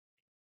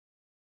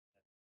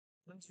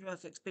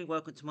FXB,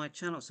 welcome to my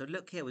channel. So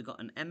look here, we've got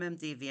an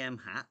MMDVM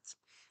hat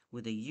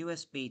with a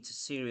USB to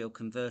serial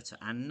converter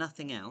and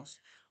nothing else,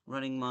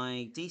 running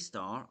my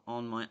DSTAR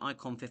on my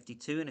Icon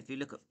 52. And if you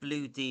look at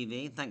Blue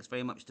DV, thanks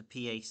very much to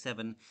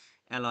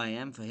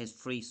PA7LIM for his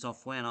free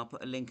software, and I'll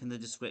put a link in the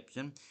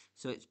description.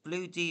 So it's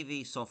Blue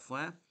DV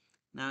software.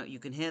 Now you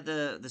can hear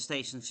the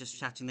stations just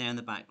chatting there in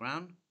the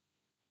background.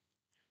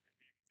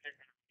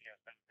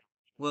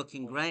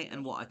 Working great.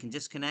 And what, I can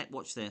disconnect,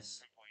 watch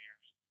this.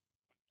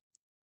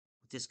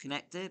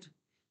 Disconnected,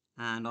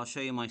 and I'll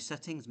show you my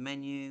settings.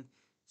 Menu,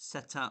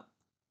 setup.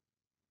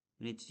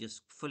 We need to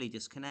just fully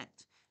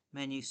disconnect.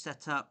 Menu,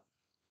 setup,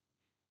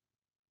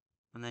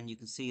 and then you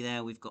can see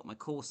there we've got my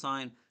call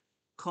sign,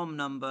 COM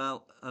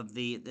number of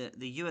the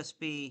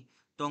USB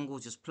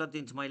dongle just plugged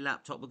into my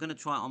laptop. We're going to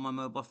try it on my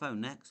mobile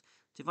phone next.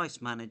 Device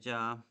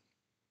manager,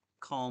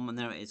 COM, and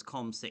there it is,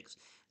 COM6,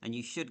 and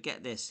you should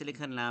get this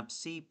Silicon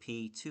Labs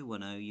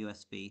CP210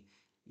 USB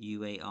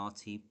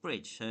UART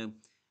bridge. So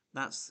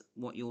that's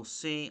what you'll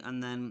see,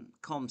 and then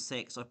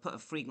COM6. I put a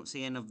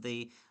frequency in of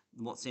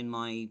what's in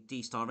my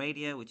DSTAR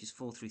radio, which is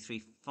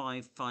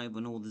 43355,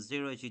 and all the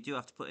zeros. You do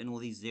have to put in all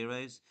these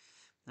zeros.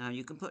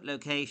 You can put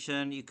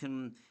location, you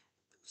can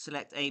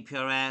select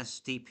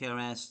APRS,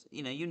 DPRS,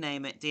 you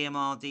name it,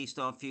 DMR,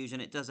 DSTAR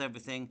Fusion, it does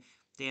everything.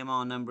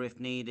 DMR number if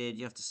needed.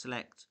 You have to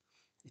select,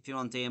 if you're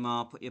on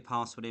DMR, put your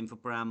password in for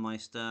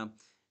Brandmeister,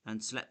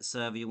 and select the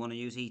server you want to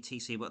use,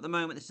 etc. But at the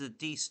moment, this is a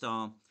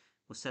DSTAR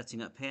we're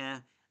setting up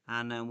here.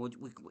 And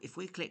if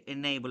we click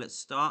enable at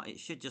start, it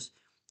should just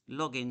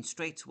log in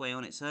straight away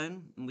on its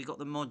own. And we got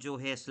the module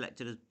here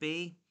selected as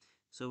B.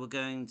 So we're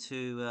going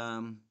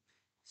to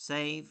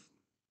save.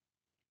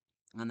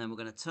 And then we're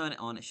going to turn it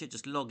on. It should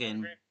just log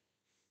in. There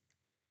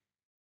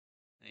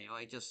you are,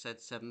 I just said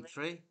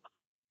 7.3.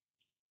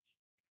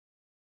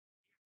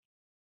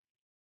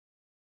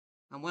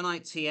 And when I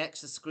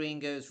TX, the screen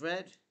goes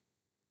red.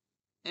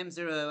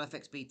 M0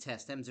 FXB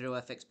test, M0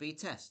 FXB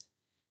test.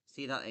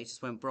 See that? It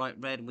just went bright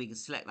red. We can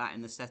select that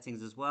in the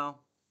settings as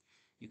well.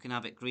 You can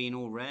have it green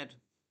or red.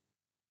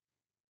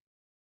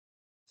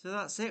 So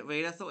that's it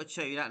really. I thought I'd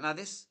show you that. Now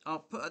this, I'll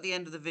put at the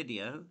end of the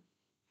video,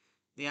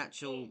 the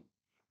actual,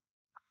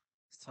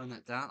 let's turn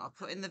that down. I'll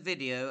put in the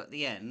video at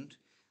the end,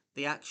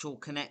 the actual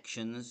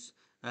connections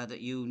that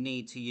you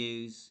need to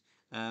use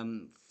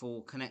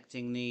for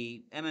connecting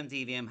the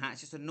MMDVM hat.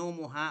 It's just a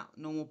normal hat,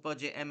 normal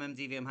budget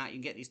MMDVM hat. You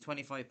can get these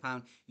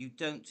 £25. You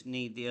don't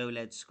need the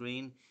OLED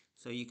screen.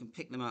 So you can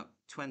pick them up,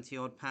 20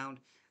 odd pound.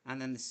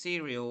 And then the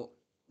serial,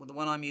 well, the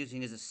one I'm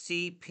using is a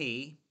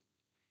CP,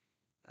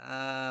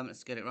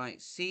 let's get it right,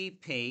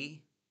 CP2102,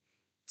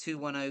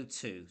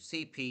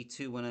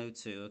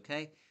 CP2102,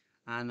 okay?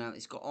 And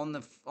it's got on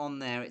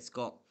there, it's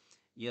got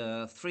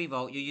your 3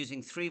 volt, you're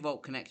using 3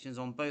 volt connections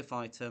on both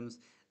items,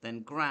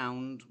 then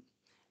ground,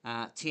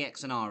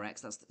 TX and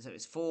RX. So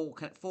it's four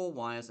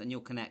wires and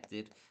you're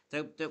connected.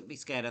 Don't be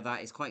scared of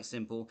that. It's quite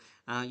simple.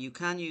 You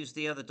can use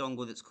the other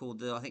dongle that's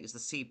called I think it's the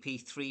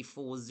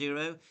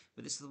CP340,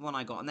 but this is the one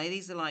I got. And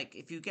these are like,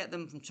 if you get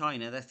them from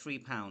China, they're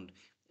 £3.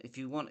 If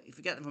you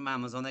get them from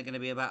Amazon, they're going to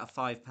be about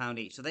 £5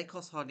 each. So they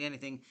cost hardly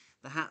anything.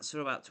 The hats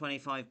are about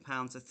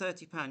 £25. So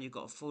 £30, you've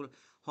got a full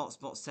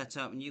hotspot set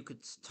up, and you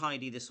could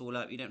tidy this all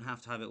up. You don't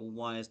have to have it all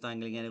wires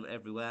dangling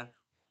everywhere.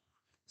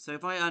 So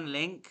if I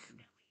unlink,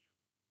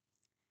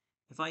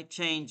 if I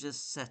change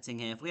this setting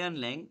here, if we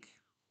unlink,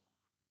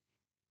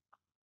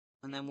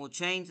 and then we'll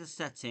change the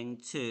setting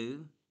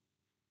to,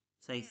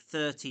 say,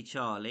 30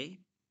 Charlie,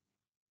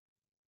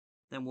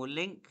 then we'll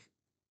link.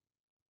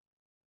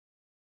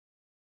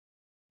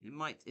 It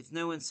might, if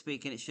no one's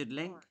speaking, it should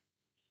link.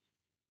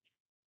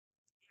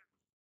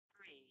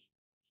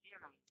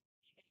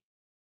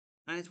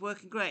 And it's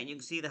working great. And you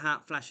can see the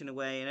hat flashing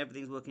away and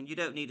everything's working. You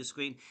don't need a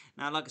screen.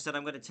 Now, like I said,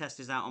 I'm going to test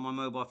this out on my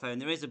mobile phone.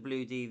 There is a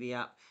Blue DV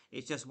app.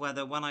 It's just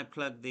whether when I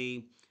plug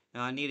the,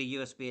 I need a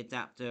USB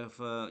adapter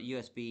for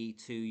USB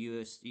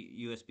to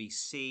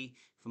USB-C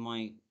for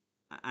my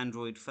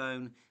Android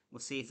phone.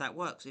 We'll see if that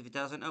works. If it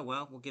doesn't, oh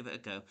well, we'll give it a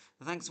go.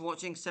 So thanks for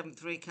watching.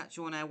 7.3, catch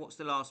you on air. What's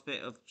the last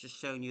bit of just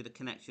showing you the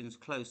connections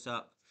close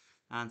up?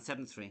 And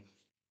 7.3.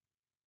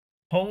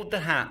 Hold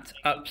the hat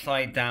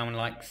upside down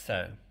like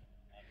so,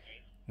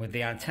 with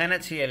the antenna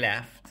to your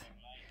left,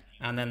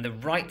 and then the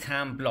right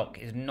hand block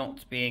is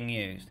not being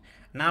used.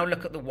 Now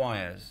look at the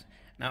wires.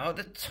 Now at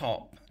the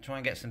top, try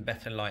and get some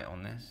better light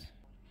on this.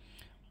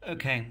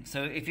 Okay,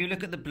 so if you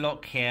look at the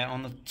block here,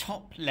 on the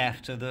top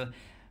left of the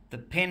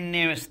pin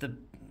nearest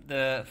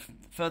the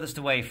furthest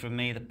away from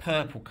me, the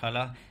purple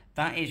colour,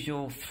 that is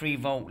your 3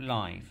 volt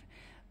live.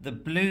 The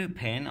blue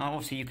pin,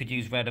 obviously you could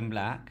use red and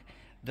black.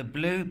 The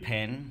blue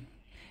pin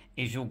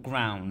is your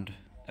ground,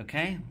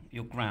 okay?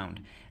 Your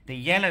ground. The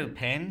yellow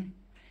pin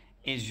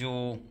is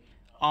your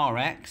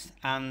RX,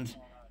 and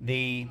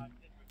the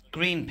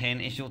green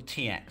pin is your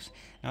TX.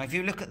 Now if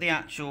you look at the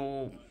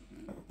actual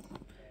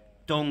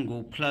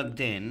dongle plugged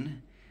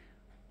in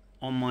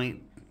on my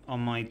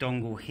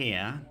dongle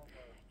here,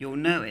 you'll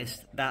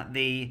notice that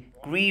the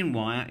green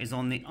wire is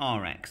on the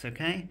RX,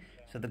 okay?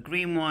 So the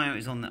green wire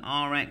is on the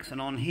RX,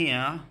 and on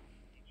here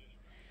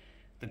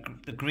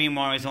The green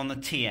wire is on the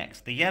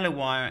TX. The yellow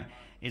wire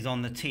is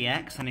on the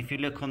TX, and if you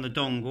look on the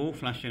dongle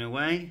flashing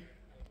away,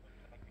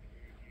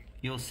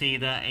 you'll see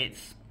that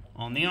it's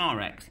on the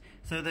RX.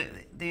 So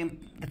the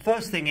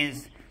first thing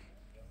is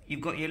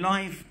you've got your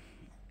live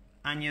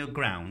and your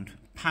ground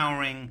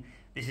powering.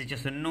 This is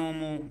just a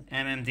normal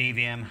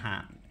DVM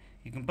hat.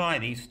 You can buy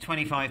these for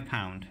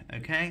 £25,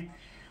 okay?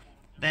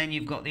 Then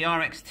you've got the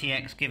RX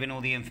TX giving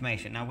all the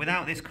information. Now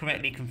without this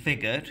correctly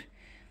configured,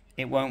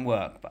 it won't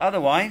work. But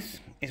otherwise,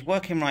 it's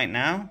working right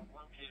now.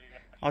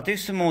 I'll do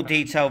some more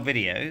detailed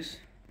videos.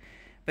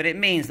 But it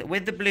means that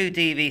with the Blue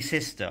DV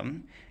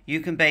system, you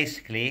can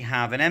basically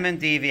have an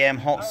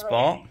DVM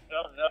hotspot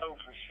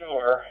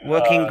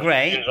working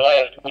great.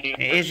 It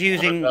is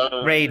using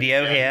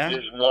radio here,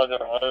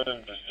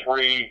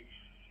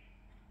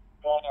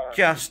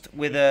 just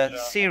with a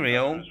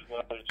serial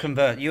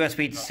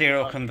USB to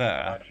serial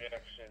converter.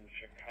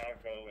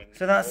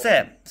 So that's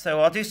it.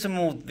 So I'll do some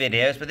more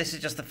videos, but this is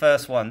just the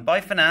first one.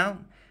 Bye for now.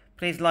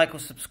 Please like or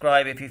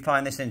subscribe if you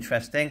find this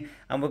interesting.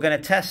 And we're going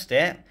to test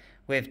it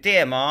with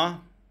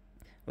DMR.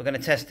 We're going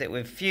to test it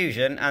with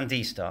Fusion and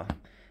DSTAR.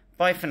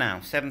 Bye for now.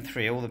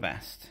 7.3. All the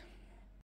best.